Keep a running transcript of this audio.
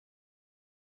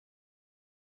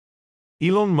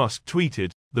Elon Musk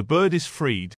tweeted, "The bird is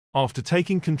freed," after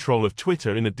taking control of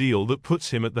Twitter in a deal that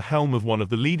puts him at the helm of one of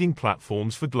the leading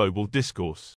platforms for global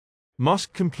discourse.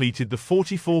 Musk completed the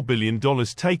 $44 billion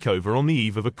takeover on the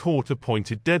eve of a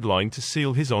court-appointed deadline to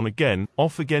seal his on-again,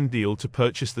 off-again deal to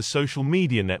purchase the social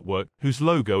media network, whose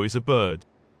logo is a bird.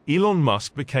 Elon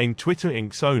Musk became Twitter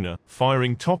Inc.'s owner,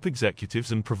 firing top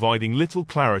executives and providing little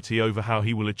clarity over how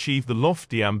he will achieve the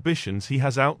lofty ambitions he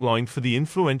has outlined for the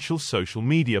influential social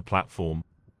media platform.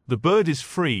 "The bird is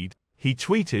freed," he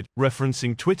tweeted,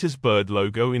 referencing Twitter's bird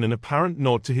logo in an apparent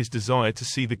nod to his desire to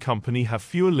see the company have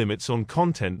fewer limits on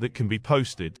content that can be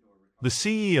posted. The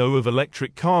CEO of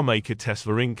electric car maker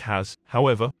Tesla Inc. has,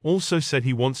 however, also said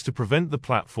he wants to prevent the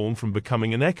platform from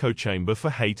becoming an echo chamber for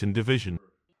hate and division.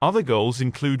 Other goals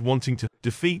include wanting to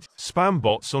defeat spam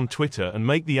bots on Twitter and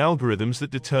make the algorithms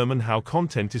that determine how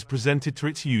content is presented to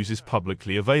its users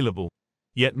publicly available.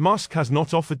 Yet Musk has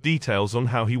not offered details on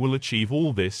how he will achieve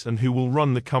all this and who will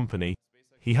run the company.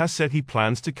 He has said he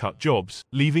plans to cut jobs,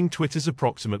 leaving Twitter's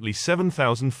approximately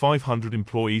 7,500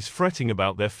 employees fretting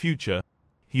about their future.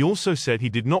 He also said he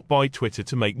did not buy Twitter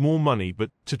to make more money but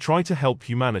to try to help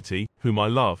humanity, whom I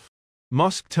love.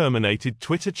 Musk terminated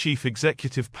Twitter Chief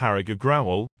Executive Parag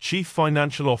Agrawal, Chief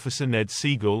Financial Officer Ned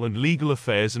Siegel and Legal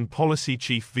Affairs and Policy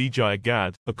Chief Vijaya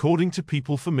Gadde, according to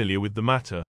people familiar with the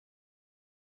matter.